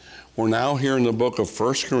 We're now here in the book of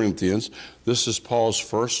 1 Corinthians. This is Paul's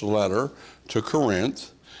first letter to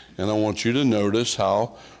Corinth. And I want you to notice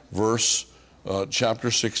how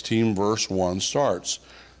chapter 16, verse 1 starts.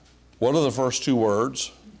 What are the first two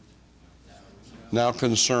words? Now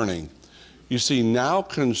concerning. You see, now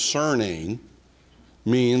concerning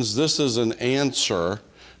means this is an answer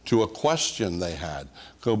to a question they had.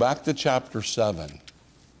 Go back to chapter 7.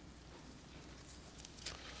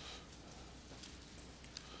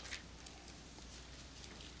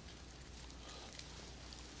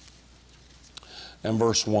 And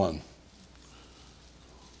verse 1.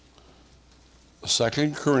 1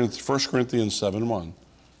 Corinthians 7:1.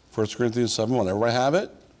 1 Corinthians 7:1. Everybody have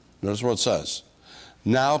it? Notice what it says.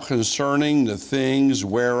 Now concerning the things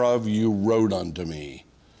whereof you wrote unto me.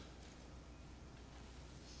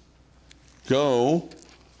 Go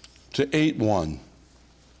to 8:1.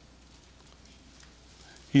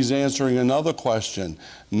 He's answering another question.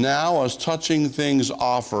 Now as touching things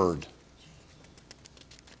offered.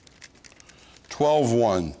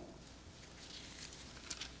 12:1.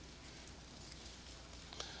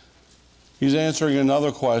 He's answering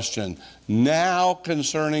another question. Now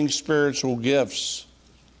concerning spiritual gifts.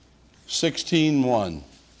 16:1.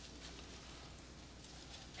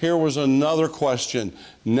 Here was another question.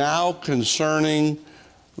 Now concerning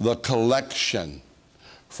the collection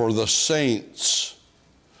for the saints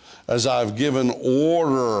as I've given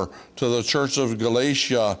order to the church of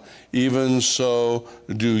Galatia, even so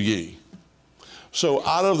do ye. So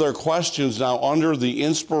out of their questions now, under the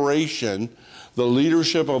inspiration, the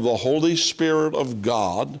leadership of the Holy Spirit of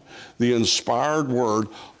God, the inspired word,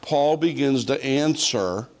 Paul begins to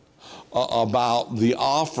answer about the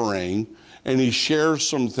offering, and he shares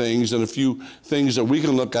some things and a few things that we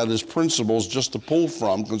can look at as principles just to pull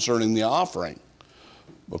from concerning the offering.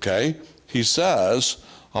 Okay? He says,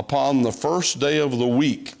 upon the first day of the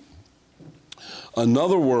week. In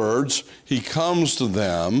other words, he comes to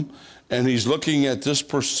them and he's looking at this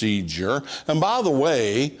procedure. And by the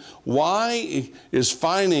way, why is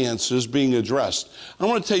finances being addressed? I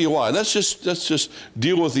want to tell you why. Let's just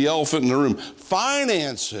deal with the elephant in the room.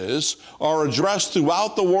 Finances are addressed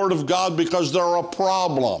throughout the Word of God because they're a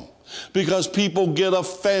problem. Because people get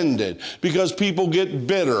offended. Because people get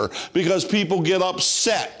bitter. Because people get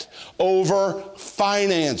upset over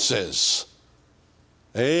finances.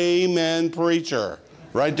 Amen, preacher.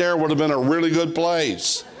 Right there would have been a really good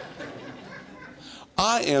place.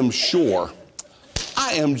 I am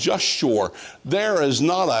just sure, there is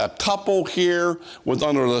not a couple here with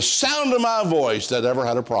under the sound of my voice that ever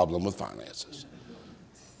had a problem with finances.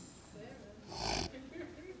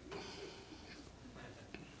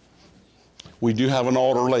 We do have an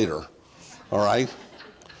altar later, all right?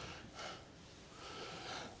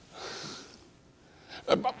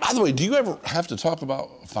 By the way, do you ever have to talk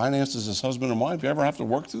about finances as husband and wife? Do you ever have to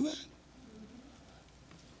work through that?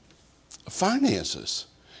 Finances.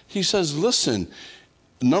 He says, listen,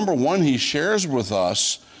 number one, he shares with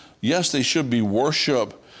us, yes, they should be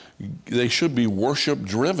worship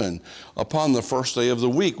driven upon the first day of the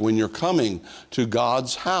week when you're coming to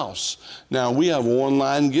God's house. Now, we have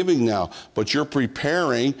online giving now, but you're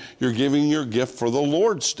giving your gift for the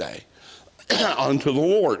Lord's Day unto the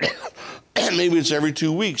Lord. Maybe it's every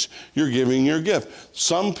 2 weeks you're giving your gift.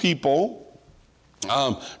 Some people,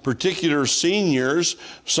 particular seniors,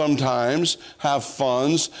 sometimes have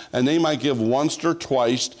funds and they might give once or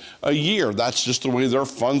twice a year. That's just the way their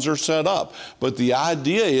funds are set up. But the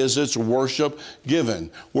idea is it's worship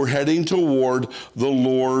given. We're heading toward the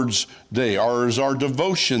Lord's Day, or is our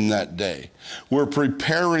devotion that day. We're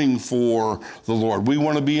preparing for the Lord. We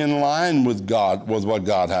want to be in line with God, with what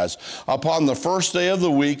God has. Upon the first day of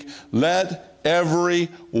the week, let every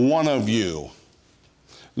one of you,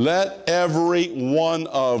 let every one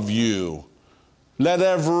of you, let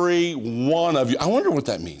every one of you, I wonder what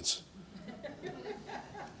that means.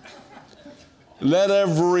 Let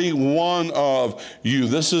every one of you.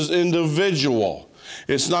 This is individual.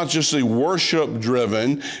 It's not just a worship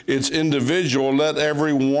driven, it's individual. Let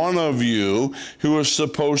every one of you who is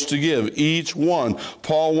supposed to give, each one.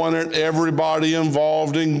 Paul wanted everybody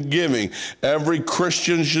involved in giving. Every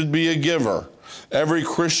Christian should be a giver. Every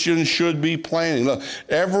Christian should be planning. Look,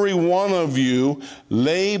 every one of you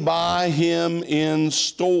lay by him in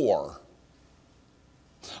store.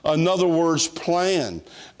 In other words, plan.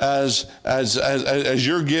 As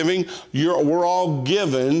you're giving, we're all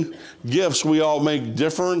given gifts. We all make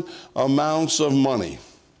different amounts of money.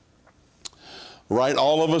 Right?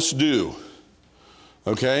 All of us do.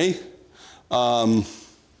 Okay?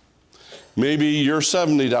 Maybe you're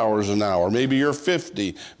 $70 an hour. Maybe you're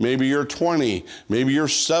 $50. Maybe you're $20. Maybe you're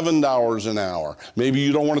 $7 an hour. Maybe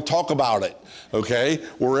you don't want to talk about it. Okay?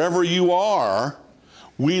 Wherever you are,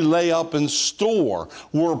 we lay up in store.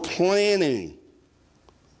 We're planning.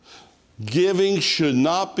 Giving should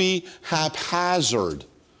not be haphazard.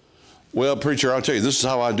 Well, preacher, I'll tell you, this is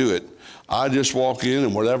how I do it. I just walk in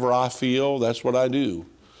and whatever I feel, that's what I do.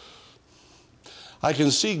 I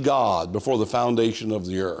can see God before the foundation of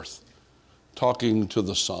the earth talking to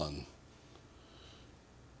the sun,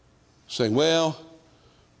 saying, well,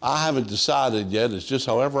 I haven't decided yet. It's just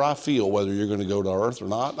however I feel whether you're going to go to earth or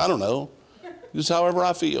not. I don't know. Just however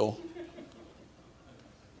I feel.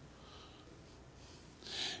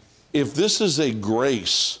 If this is a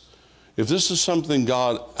grace, if this is something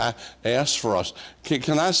God asks for us,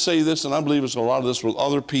 can I say this, and I believe it's a lot of this with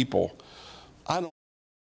other people, I don't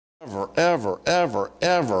ever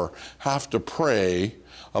have to pray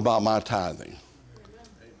about my tithing.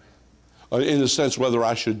 In the sense whether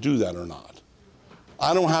I should do that or not.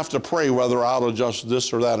 I don't have to pray whether I'll adjust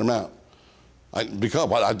this or that amount.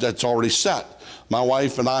 Because that's already set. My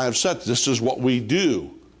wife and I have set, this is what we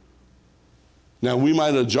do. Now, we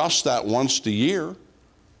might adjust that once a year.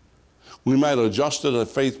 We might adjust it at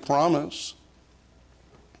faith promise.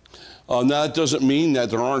 Now, that doesn't mean that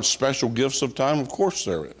there aren't special gifts of time. Of course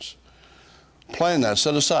there is. Plan that,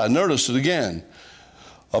 set aside. Notice it again.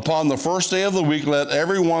 Upon the first day of the week, let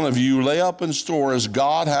every one of you lay up in store as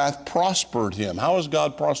God hath prospered him. How has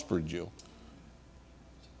God prospered you?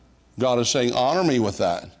 God is saying, honor me with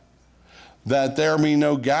that. That there be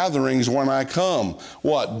no gatherings when I come.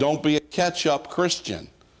 What? Don't be a catch-up Christian.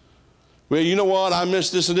 Well, you know what? I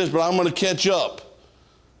missed this and this, but I'm going to catch up.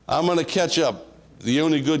 I'm going to catch up. The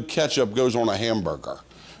only good ketchup goes on a hamburger,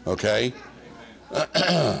 okay?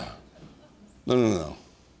 No.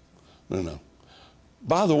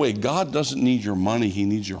 By the way, God doesn't need your money. He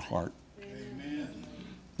needs your heart. Amen.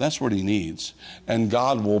 That's what he needs. And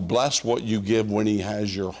God will bless what you give when he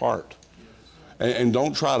has your heart. And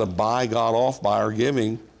don't try to buy God off by our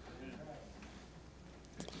giving.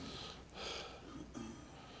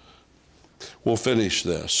 We'll finish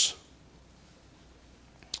this.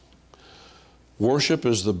 Worship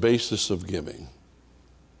is the basis of giving.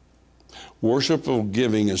 Worship of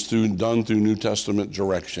giving is done through New Testament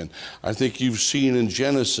direction. I think you've seen in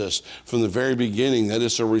Genesis from the very beginning that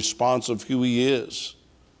it's a response of who he is.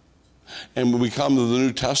 And when we come to the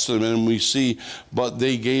New Testament and we see, but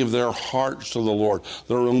they gave their hearts to the Lord,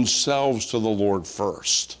 their own selves to the Lord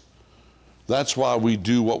first. That's why we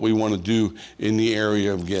do what we want to do in the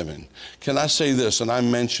area of giving. Can I say this, and I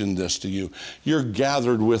mentioned this to you. You're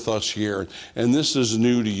gathered with us here, and this is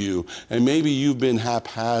new to you. And maybe you've been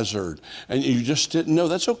haphazard, and you just didn't know.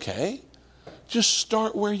 That's okay. Just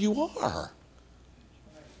start where you are.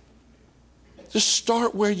 Just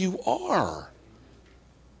start where you are.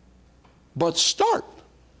 But start.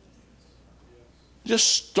 Just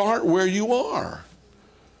start where you are.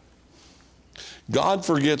 God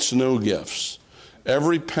forgets no gifts.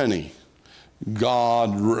 Every penny,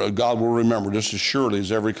 God will remember just as surely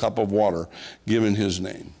as every cup of water given his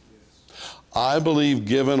name. I believe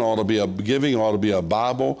giving ought to be a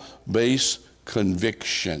Bible-based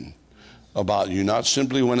conviction about you, not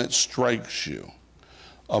simply when it strikes you,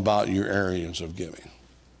 about your areas of giving.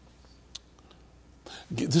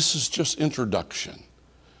 This is just introduction.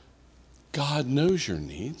 God knows your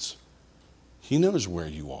needs. He knows where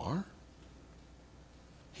you are.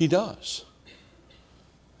 He does.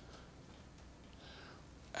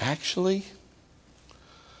 Actually,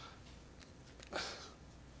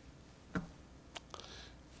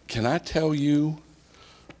 can I tell you,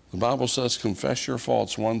 the Bible says, confess your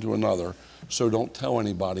faults one to another, so don't tell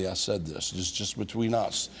anybody I said this. It's just between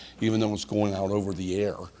us, even though it's going out over the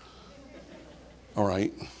air. All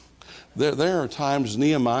right? There are times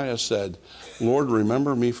Nehemiah said, Lord,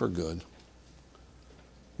 remember me for good.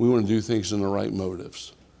 We want to do things in the right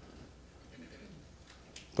motives.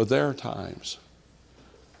 But there are times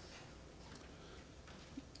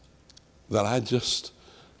that I just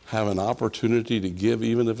have an opportunity to give,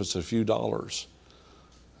 even if it's a few dollars.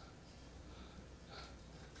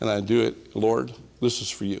 And I do it, Lord, this is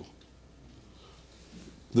for you.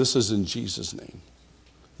 This is in Jesus' name.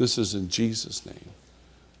 This is in Jesus' name.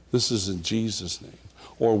 This is in Jesus' name.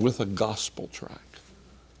 Or with a gospel tract.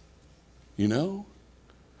 You know?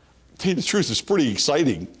 To tell you the truth, it's pretty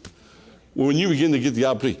exciting. When you begin to get the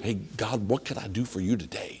opportunity, hey, God, what can I do for you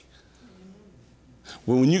today?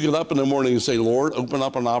 When you get up in the morning and say, Lord, open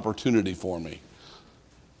up an opportunity for me.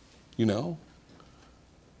 You know?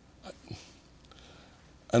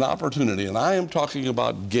 An opportunity. And I am talking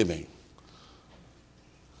about giving.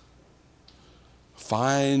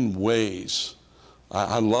 Find ways.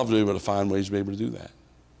 I'd love to be able to find ways to be able to do that.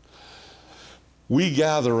 We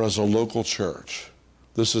gather as a local church.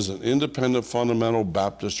 This is an independent fundamental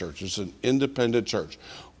Baptist church. It's an independent church.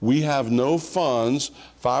 We have no funds,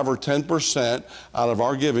 5 or 10% out of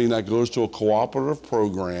our giving that goes to a cooperative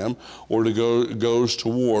program or goes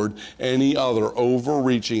toward any other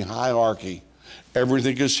overreaching hierarchy.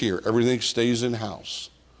 Everything is here. Everything stays in-house.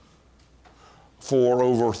 For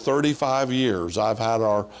over 35 years, I've had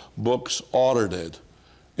our books audited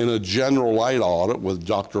in a general light audit with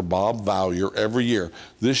Dr. Bob Valier every year.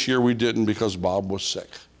 This year we didn't because Bob was sick.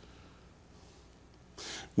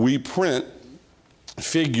 We print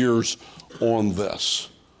figures on this.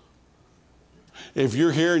 If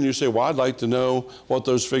you're here and you say, well, I'd like to know what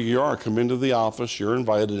those figures are, come into the office. You're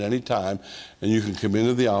invited any time, and you can come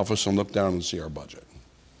into the office and look down and see our budget.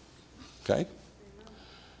 Okay?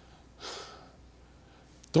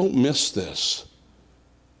 Don't miss this.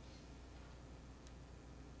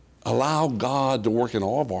 Allow God to work in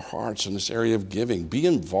all of our hearts in this area of giving. Be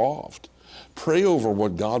involved. Pray over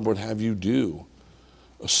what God would have you do.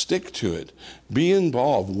 Stick to it. Be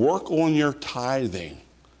involved. Work on your tithing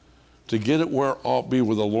to get it where it ought to be,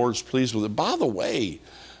 where the Lord's pleased with it. By the way,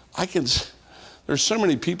 There's so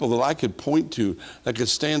many people that I could point to that could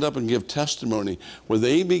stand up and give testimony where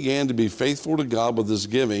they began to be faithful to God with this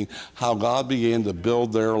giving, how God began to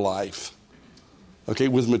build their life, okay,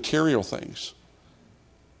 with material things,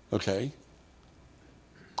 okay?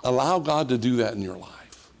 Allow God to do that in your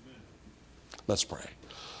life. Let's pray.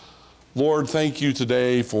 Lord, thank you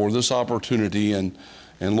today for this opportunity, and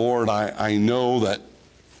Lord, I know that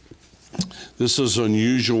this is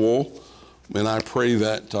unusual, and I pray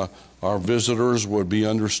that our visitors would be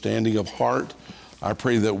understanding of heart. I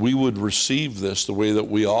pray that we would receive this the way that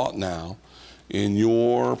we ought now, in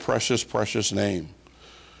your precious, precious name.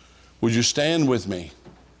 Would you stand with me?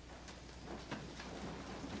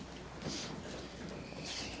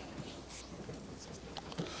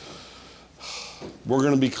 We're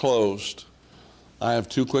going to be closed. I have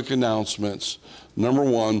two quick announcements. Number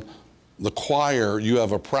one, the choir, you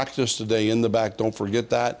have a practice today in the back. Don't forget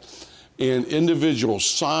that. And individuals,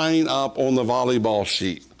 sign up on the volleyball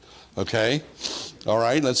sheet. Okay? All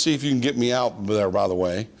right? Let's see if you can get me out there, by the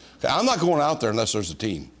way. Okay, I'm not going out there unless there's a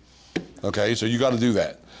team. Okay? So you got to do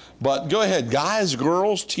that. But go ahead, guys,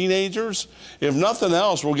 girls, teenagers. If nothing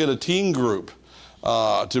else, we'll get a teen group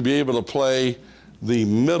to be able to play the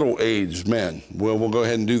middle-aged men. We'll go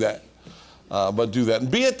ahead and do that. But do that.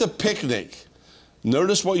 And be at the picnic.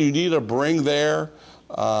 Notice what you need to bring there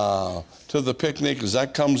to the picnic as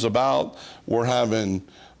that comes about. We're having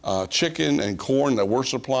chicken and corn that we're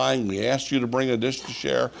supplying. We asked you to bring a dish to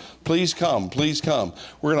share. Please come. Please come.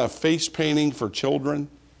 We're going to have face painting for children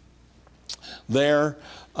there.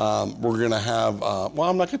 We're going to have, well,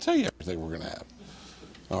 I'm not going to tell you everything we're going to have.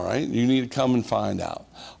 All right? You need to come and find out.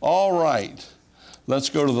 All right. Let's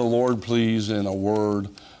go to the Lord, please, in a word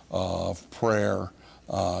of prayer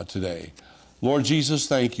today. Lord Jesus,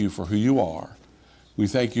 thank you for who you are. We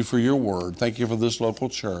thank you for your word. Thank you for this local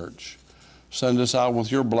church. Send us out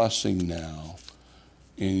with your blessing now.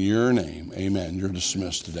 In your name, amen. You're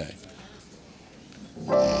dismissed today.